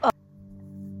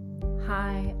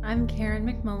Hi, I'm Karen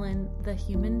McMullen, the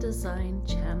Human Design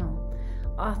Channel,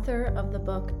 author of the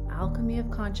book Alchemy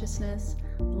of Consciousness,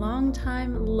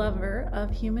 longtime lover of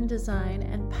human design,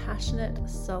 and passionate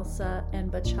salsa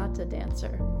and bachata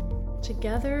dancer.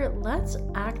 Together, let's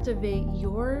activate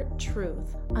your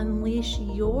truth, unleash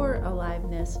your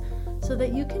aliveness so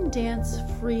that you can dance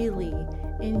freely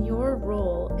in your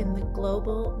role in the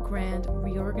global grand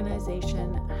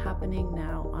reorganization happening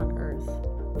now on Earth.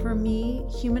 For me,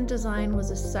 human design was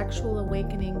a sexual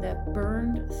awakening that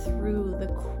burned through the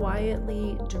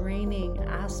quietly draining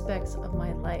aspects of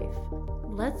my life.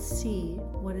 Let's see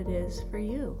what it is for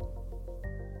you.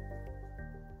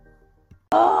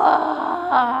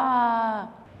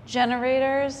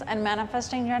 Generators and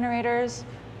manifesting generators,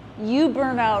 you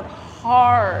burn out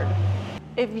hard.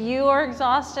 If you are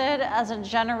exhausted as a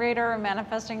generator or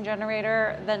manifesting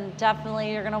generator, then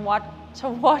definitely you're gonna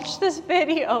watch this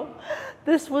video.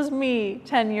 This was me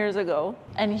 10 years ago,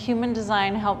 and human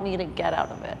design helped me to get out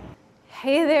of it.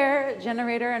 Hey there,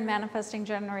 generator and manifesting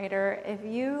generator. If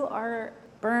you are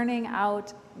burning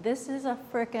out, this is a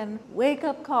frickin'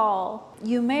 wake-up call.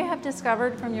 You may have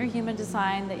discovered from your human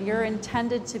design that you're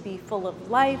intended to be full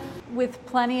of life, with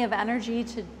plenty of energy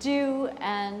to do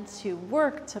and to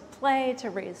work, to play, to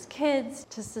raise kids,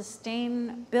 to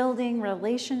sustain building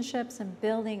relationships and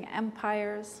building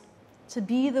empires, to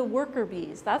be the worker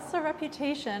bees. That's the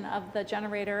reputation of the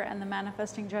generator and the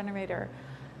manifesting generator.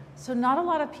 So not a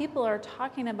lot of people are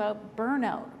talking about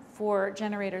burnout for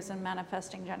generators and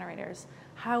manifesting generators.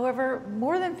 However,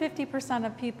 more than 50%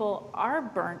 of people are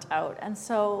burnt out. And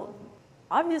so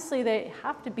obviously they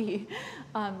have to be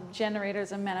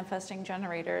generators and manifesting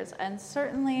generators. And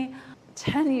certainly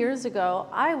 10 years ago,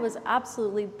 I was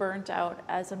absolutely burnt out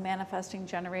as a manifesting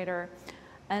generator.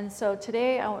 And so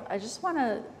today I just want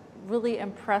to really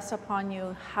impress upon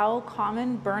you how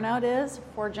common burnout is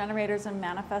for generators and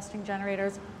manifesting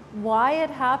generators, why it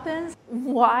happens,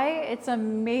 why it's a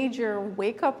major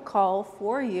wake-up call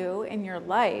for you in your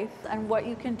life, and what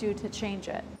you can do to change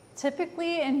it.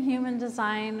 Typically in human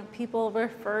design, people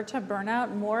refer to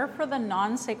burnout more for the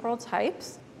non-sacral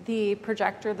types, the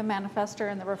projector, the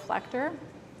manifestor, and the reflector.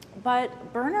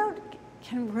 But burnout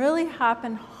can really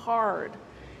happen hard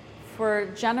for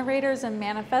generators and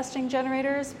manifesting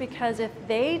generators, because if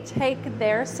they take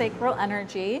their sacral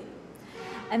energy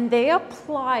and they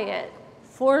apply it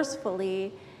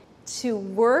forcefully to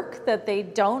work that they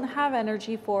don't have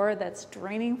energy for, that's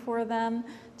draining for them,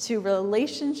 to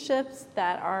relationships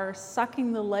that are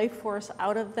sucking the life force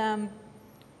out of them,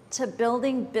 to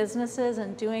building businesses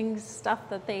and doing stuff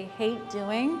that they hate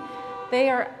doing, they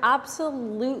are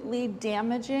absolutely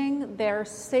damaging their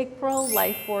sacral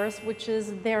life force, which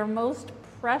is their most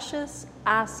precious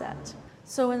asset.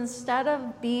 So instead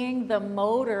of being the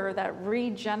motor that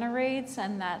regenerates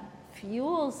and that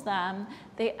fuels them,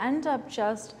 they end up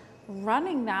just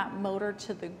running that motor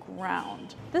to the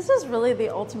ground. This is really the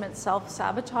ultimate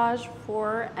self-sabotage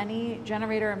for any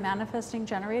generator or manifesting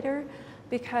generator,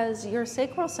 because your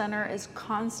sacral center is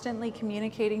constantly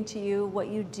communicating to you what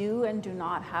you do and do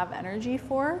not have energy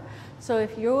for. So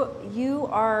if you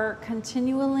are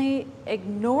continually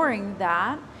ignoring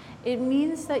that, it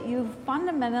means that you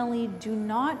fundamentally do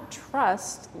not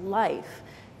trust life.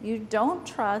 You don't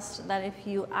trust that if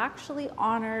you actually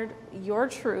honored your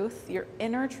truth, your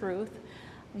inner truth,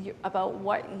 about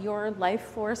what your life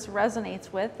force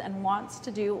resonates with and wants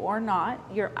to do or not,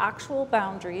 your actual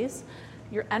boundaries,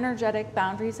 your energetic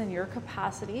boundaries and your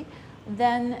capacity,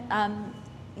 then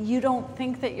you don't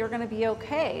think that you're going to be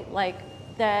okay.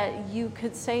 Like that you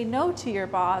could say no to your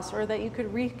boss, or that you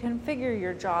could reconfigure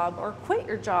your job or quit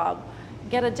your job,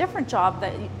 get a different job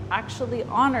that actually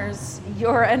honors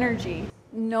your energy.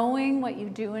 Knowing what you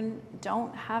do and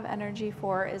don't have energy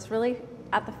for is really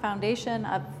at the foundation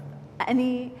of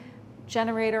any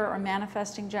generator or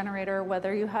manifesting generator,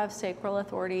 whether you have sacral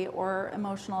authority or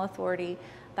emotional authority.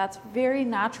 That's very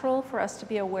natural for us to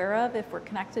be aware of if we're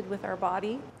connected with our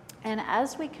body. And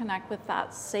as we connect with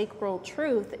that sacral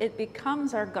truth, it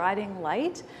becomes our guiding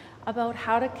light about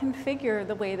how to configure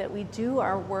the way that we do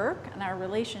our work and our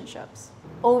relationships.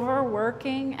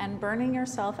 Overworking and burning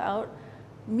yourself out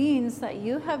means that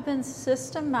you have been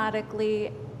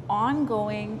systematically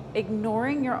ongoing,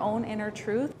 ignoring your own inner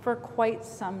truth for quite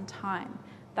some time.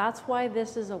 That's why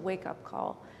this is a wake-up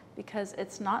call, because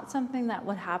it's not something that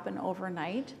would happen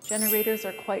overnight. Generators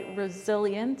are quite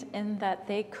resilient in that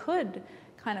they could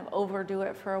kind of overdo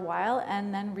it for a while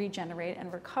and then regenerate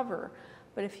and recover.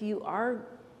 But if you are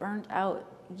burnt out,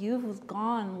 you've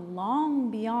gone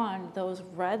long beyond those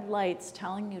red lights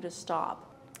telling you to stop.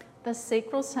 The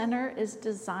sacral center is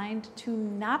designed to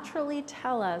naturally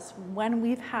tell us when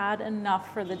we've had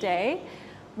enough for the day,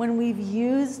 when we've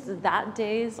used that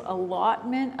day's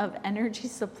allotment of energy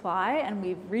supply and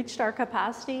we've reached our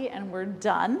capacity and we're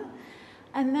done,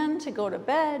 and then to go to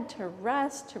bed, to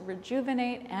rest, to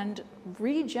rejuvenate and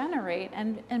regenerate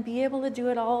and be able to do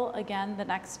it all again the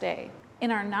next day. In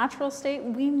our natural state,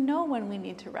 we know when we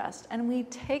need to rest and we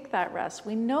take that rest.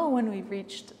 We know when we've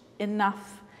reached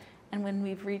enough and when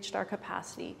we've reached our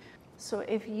capacity. So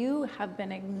if you have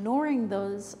been ignoring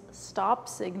those stop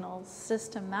signals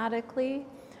systematically,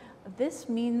 this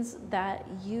means that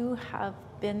you have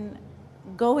been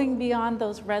going beyond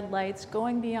those red lights,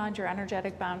 going beyond your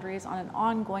energetic boundaries on an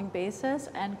ongoing basis,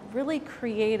 and really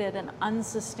created an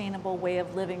unsustainable way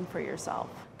of living for yourself.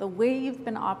 The way you've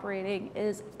been operating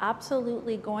is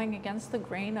absolutely going against the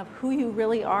grain of who you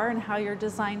really are and how you're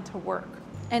designed to work.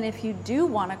 And if you do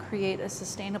want to create a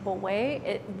sustainable way,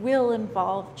 it will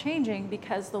involve changing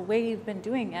because the way you've been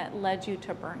doing it led you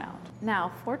to burnout.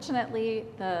 Now, fortunately,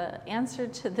 the answer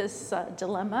to this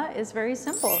dilemma is very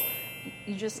simple.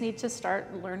 You just need to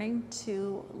start learning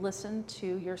to listen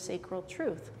to your sacral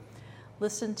truth.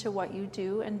 Listen to what you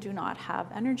do and do not have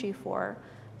energy for.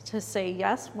 To say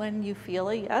yes when you feel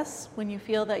a yes, when you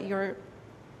feel that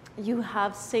you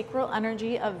have sacral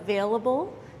energy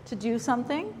available to do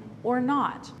something, or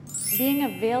not. Being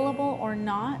available or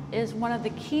not is one of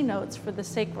the keynotes for the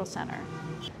sacral center.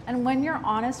 And when you're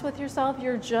honest with yourself,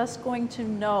 you're just going to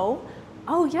know,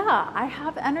 oh yeah, I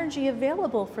have energy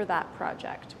available for that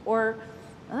project. Or,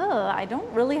 I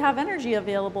don't really have energy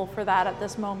available for that at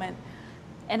this moment.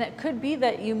 And it could be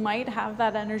that you might have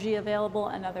that energy available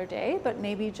another day, but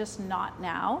maybe just not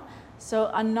now.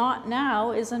 So a not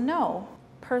now is a no.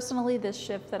 Personally, this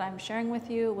shift that I'm sharing with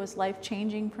you was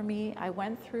life-changing for me. I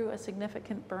went through a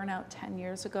significant burnout 10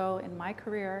 years ago in my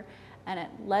career, and it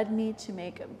led me to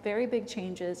make very big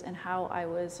changes in how I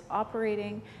was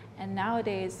operating. And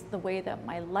nowadays, the way that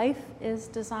my life is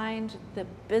designed, the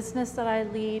business that I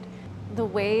lead, the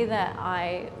way that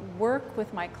I work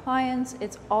with my clients,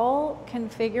 it's all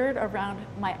configured around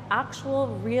my actual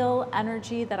real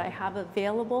energy that I have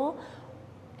available,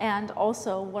 and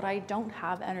also what I don't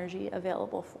have energy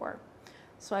available for.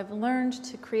 So I've learned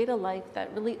to create a life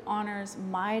that really honors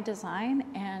my design,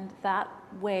 and that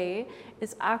way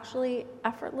is actually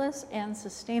effortless and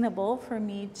sustainable for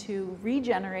me to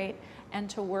regenerate and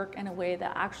to work in a way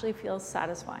that actually feels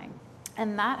satisfying.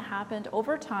 And that happened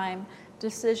over time,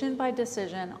 decision by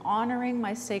decision, honoring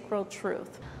my sacral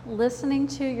truth. Listening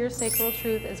to your sacral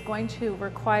truth is going to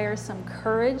require some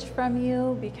courage from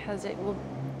you because it will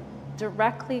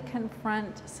directly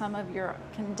confront some of your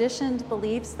conditioned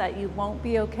beliefs that you won't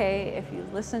be okay if you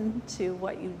listen to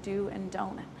what you do and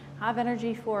don't have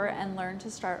energy for and learn to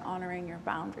start honoring your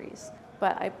boundaries.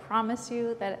 But I promise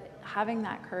you that having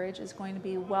that courage is going to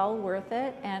be well worth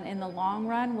it, and in the long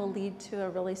run will lead to a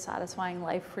really satisfying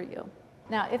life for you.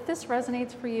 Now, if this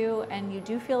resonates for you and you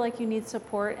do feel like you need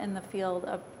support in the field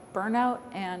of burnout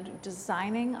and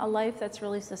designing a life that's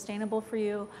really sustainable for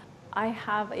you, I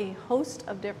have a host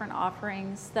of different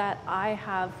offerings that I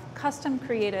have custom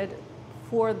created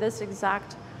for this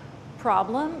exact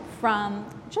problem, from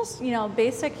just,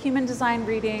 basic human design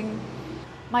reading,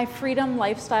 my freedom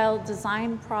lifestyle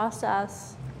design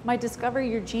process, my Discover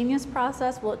Your Genius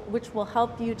process, which will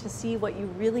help you to see what you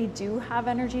really do have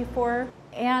energy for,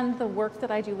 and the work that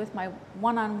I do with my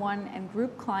one-on-one and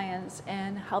group clients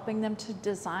and helping them to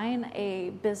design a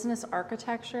business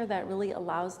architecture that really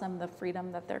allows them the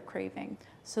freedom that they're craving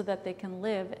so that they can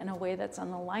live in a way that's in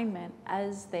alignment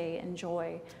as they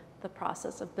enjoy the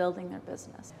process of building their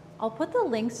business. I'll put the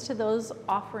links to those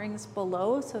offerings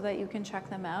below so that you can check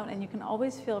them out, and you can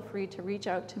always feel free to reach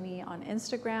out to me on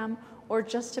Instagram or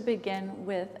just to begin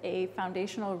with a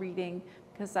foundational reading,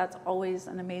 because that's always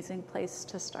an amazing place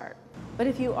to start. But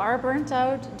if you are burnt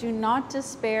out, do not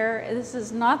despair. This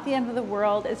is not the end of the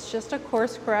world. It's just a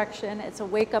course correction. It's a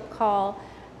wake-up call,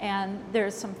 and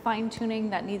there's some fine-tuning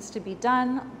that needs to be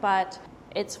done, but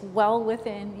it's well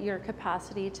within your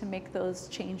capacity to make those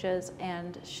changes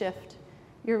and shift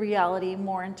your reality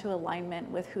more into alignment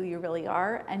with who you really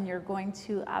are, and you're going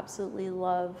to absolutely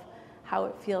love how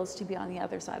it feels to be on the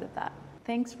other side of that.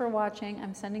 Thanks for watching.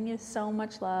 I'm sending you so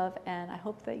much love, and I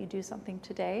hope that you do something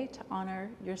today to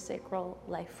honor your sacral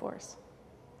life force.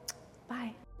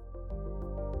 Bye.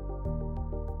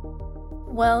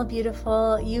 Well,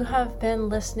 beautiful, you have been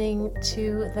listening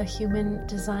to the Human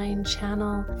Design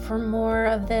channel. For more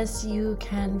of this, you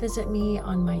can visit me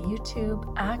on my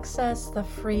YouTube, access the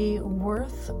free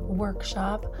Worth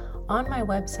workshop on my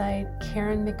website,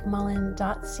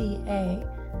 KarenMcMullen.ca,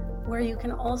 where you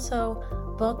can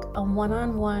also book a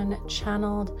one-on-one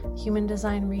channeled human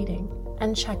design reading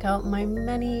and check out my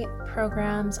many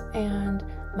programs and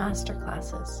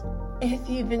masterclasses. If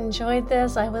you've enjoyed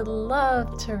this, I would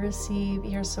love to receive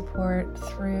your support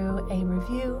through a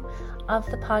review of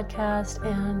the podcast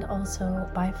and also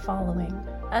by following.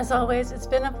 As always, it's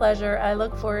been a pleasure. I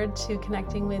look forward to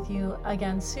connecting with you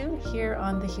again soon here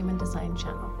on the Human Design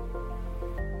Channel.